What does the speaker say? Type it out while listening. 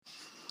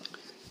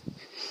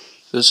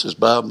This is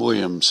Bob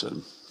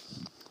Williamson.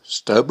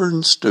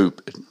 Stubborn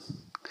Stupid.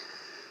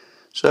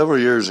 Several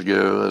years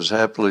ago, I was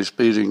happily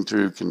speeding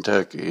through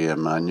Kentucky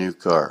in my new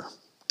car.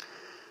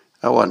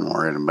 I wasn't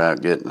worried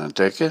about getting a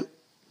ticket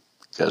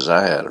because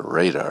I had a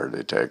radar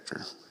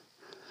detector.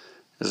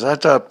 As I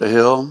topped the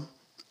hill,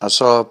 I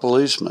saw a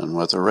policeman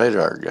with a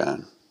radar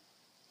gun.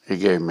 He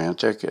gave me a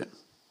ticket.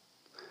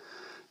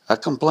 I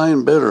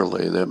complained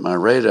bitterly that my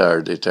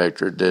radar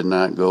detector did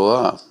not go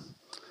off.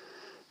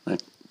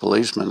 The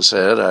policeman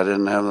said I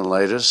didn't have the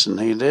latest, and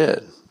he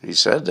did. He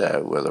said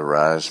that with a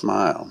wry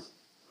smile.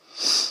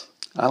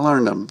 I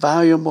learned a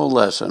valuable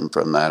lesson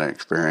from that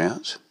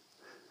experience.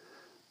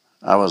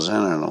 I was in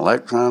an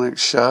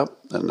electronics shop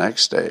the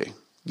next day.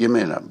 Give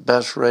me the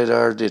best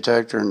radar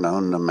detector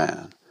known to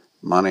man.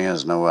 Money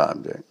is no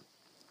object.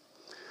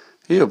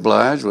 He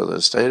obliged with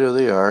a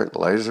state-of-the-art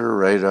laser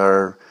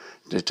radar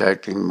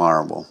detecting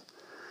marvel.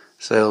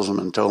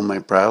 Salesman told me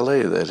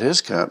proudly that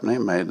his company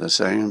made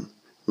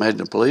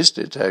the police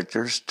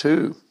detectors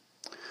too.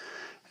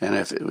 And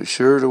if it was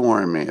sure to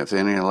warn me if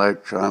any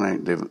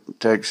electronic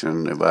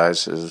detection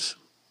devices.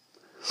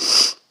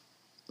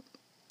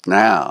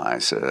 Now, I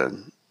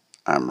said,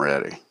 I'm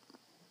ready.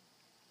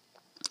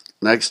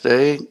 Next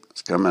day, I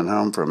was coming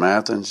home from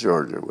Athens,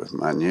 Georgia with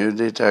my new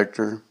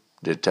detector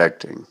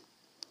detecting.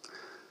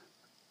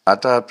 I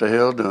topped the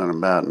hill doing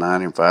about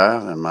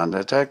 95 and my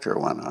detector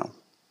went off.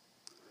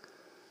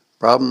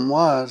 Problem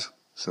was,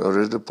 so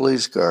did the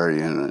police car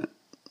unit.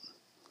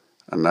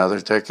 Another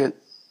ticket,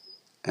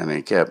 and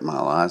he kept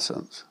my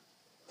license.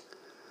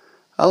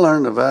 I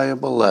learned a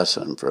valuable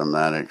lesson from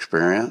that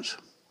experience.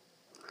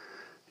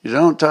 You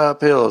don't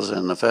top hills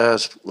in the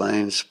fast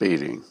lane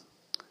speeding.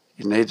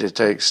 You need to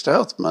take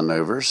stealth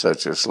maneuvers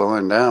such as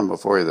slowing down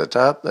before you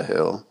top the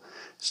hill,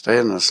 stay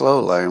in the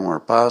slow lane where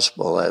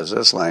possible, as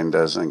this lane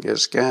doesn't get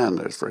scanned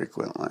as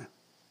frequently.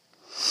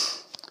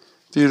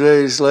 A few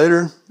days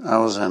later, I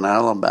was in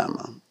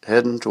Alabama,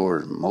 heading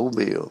toward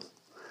Mobile.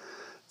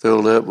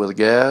 Filled up with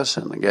gas,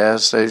 and the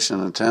gas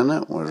station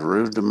attendant was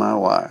rude to my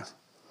wife.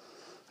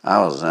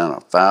 I was in a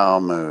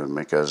foul mood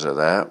because of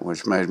that,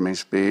 which made me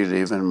speed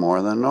even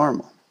more than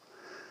normal.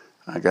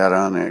 I got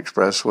on the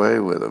expressway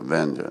with a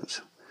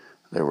vengeance.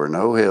 There were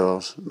no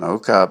hills, no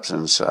cops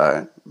in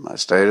sight, my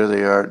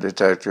state-of-the-art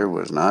detector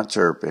was not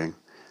chirping,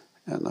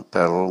 and the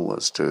pedal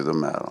was to the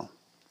metal.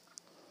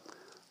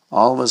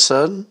 All of a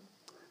sudden,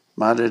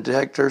 my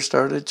detector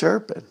started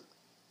chirping.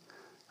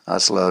 I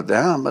slowed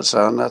down but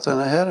saw nothing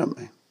ahead of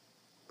me.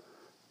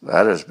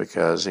 That is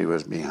because he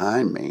was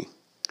behind me.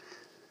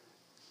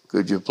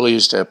 Could you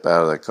please step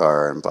out of the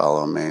car and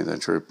follow me, the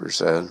trooper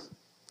said.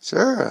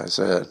 Sure, I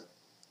said.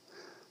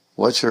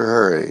 What's your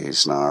hurry, he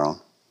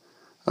snarled.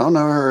 Oh,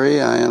 no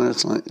hurry, I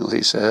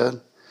innocently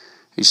said.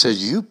 He said,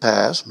 you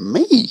passed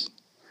me.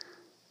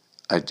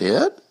 I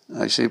did?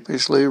 I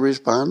sheepishly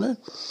responded.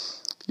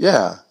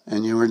 Yeah,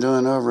 and you were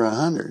doing over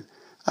 100.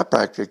 I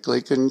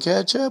practically couldn't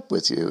catch up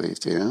with you, he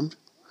fumed.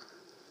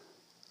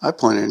 I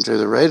pointed to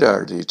the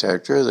radar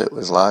detector that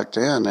was locked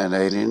in at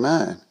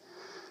 89.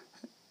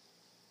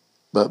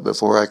 But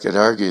before I could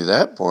argue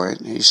that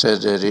point, he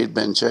said that he'd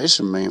been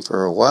chasing me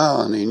for a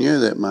while and he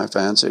knew that my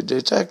fancy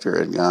detector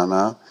had gone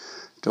off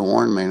to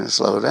warn me to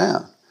slow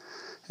down.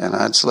 And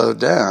I'd slowed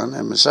down,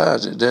 and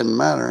besides, it didn't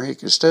matter. He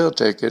could still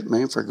ticket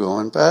me for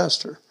going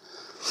faster.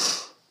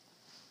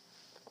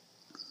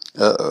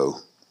 Uh-oh.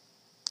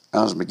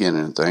 I was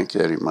beginning to think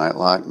that he might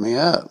lock me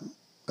up,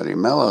 but he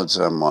mellowed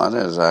somewhat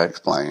as I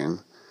explained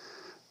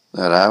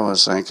that I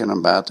was thinking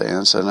about the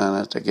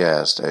incident at the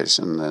gas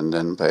station and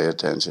didn't pay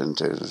attention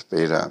to the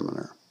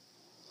speedometer.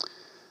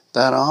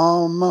 That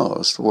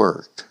almost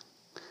worked.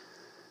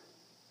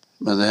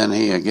 But then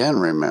he again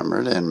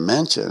remembered and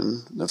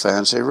mentioned the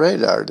fancy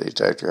radar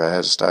detector I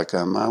had stuck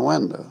on my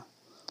window.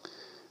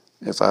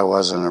 If I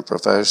wasn't a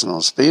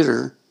professional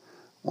speeder,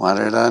 why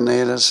did I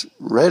need a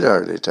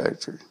radar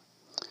detector?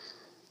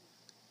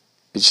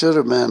 It should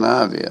have been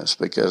obvious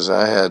because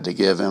I had to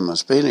give him a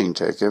speeding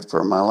ticket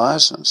for my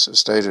license. The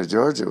state of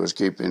Georgia was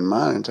keeping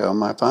mine until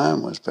my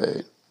fine was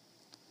paid.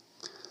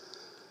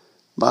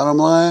 Bottom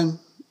line,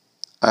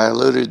 I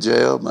eluded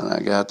jail, but I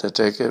got the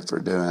ticket for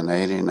doing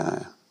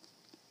 89.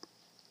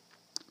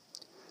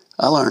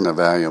 I learned a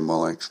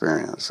valuable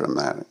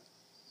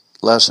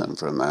lesson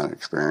from that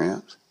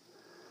experience.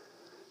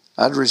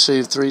 I'd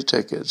received 3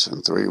 tickets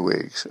in 3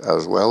 weeks. I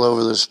was well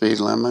over the speed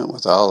limit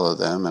with all of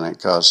them, and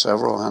it cost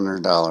several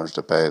 $100s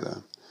to pay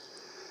them.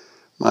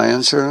 My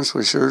insurance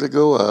was sure to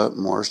go up,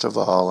 and worst of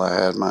all, I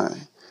had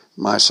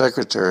my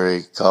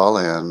secretary call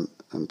in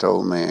and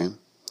told me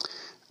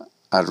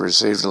I'd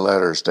received a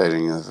letter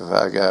stating that if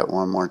I got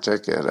one more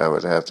ticket, I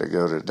would have to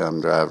go to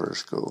dumb driver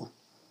school.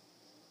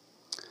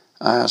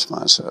 I asked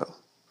myself,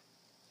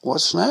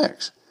 what's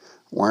next?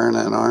 Wearing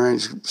an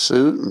orange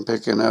suit and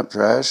picking up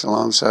trash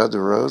alongside the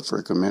road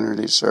for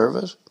community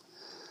service?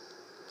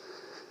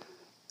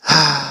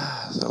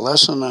 The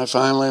lesson I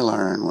finally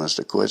learned was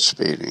to quit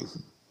speeding.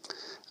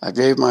 I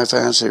gave my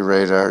fancy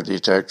radar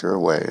detector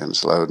away and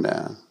slowed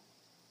down.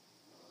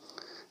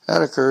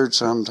 That occurred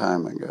some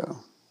time ago.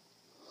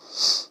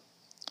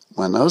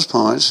 When those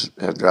points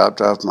had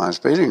dropped off my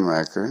speeding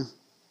record,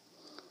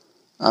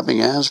 I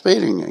began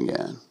speeding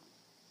again.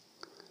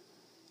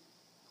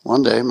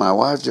 One day, my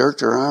wife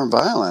jerked her arm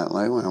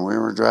violently when we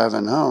were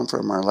driving home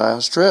from our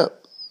last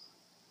trip.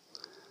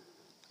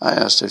 I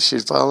asked if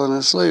she'd fallen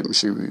asleep, and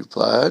she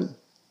replied,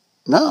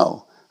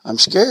 "No, I'm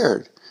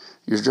scared.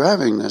 You're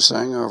driving this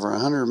thing over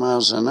 100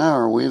 miles an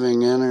hour,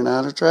 weaving in and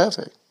out of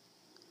traffic."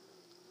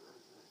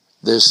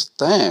 This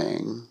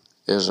thing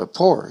is a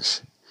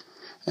Porsche,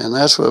 and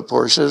that's what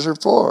Porsches are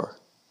for.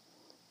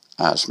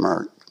 I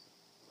smirked.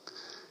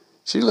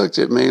 She looked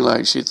at me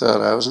like she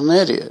thought I was an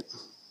idiot.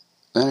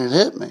 Then it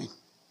hit me.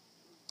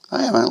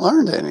 I haven't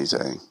learned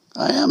anything.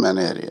 I am an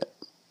idiot.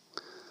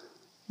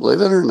 Believe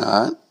it or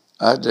not,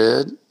 I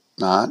did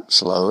not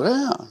slow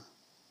down.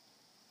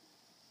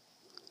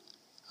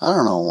 I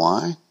don't know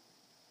why.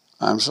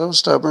 I'm so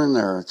stubborn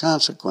there are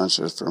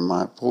consequences for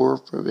my poor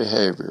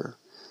behavior,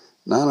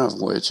 none of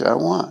which I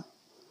want.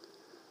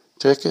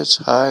 Tickets,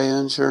 high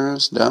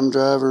insurance, dumb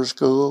driver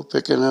school,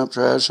 picking up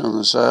trash on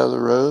the side of the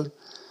road,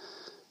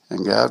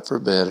 and God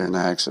forbid an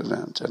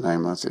accident, to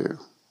name a few.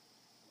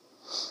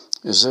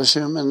 Is this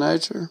human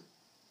nature?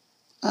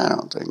 I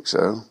don't think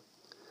so.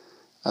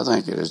 I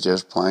think it is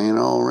just plain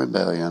old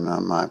rebellion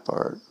on my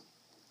part.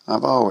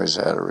 I've always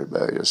had a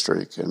rebellious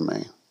streak in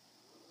me.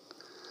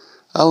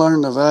 I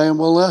learned a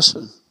valuable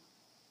lesson.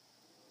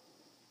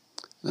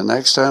 The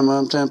next time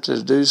I'm tempted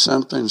to do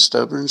something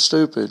stubborn and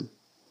stupid,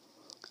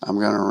 I'm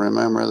going to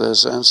remember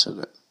this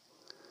incident.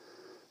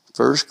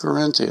 1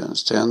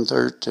 Corinthians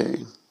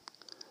 10:13.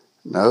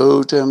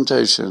 No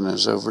temptation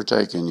has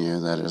overtaken you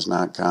that is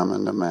not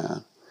common to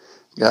man.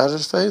 God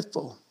is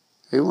faithful.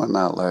 He will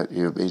not let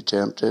you be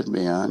tempted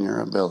beyond your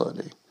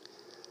ability.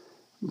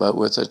 But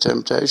with the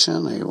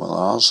temptation, he will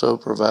also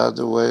provide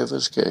the way of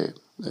escape,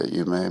 that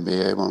you may be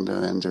able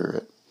to endure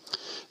it.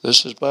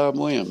 This is Bob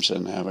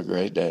Williamson. Have a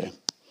great day.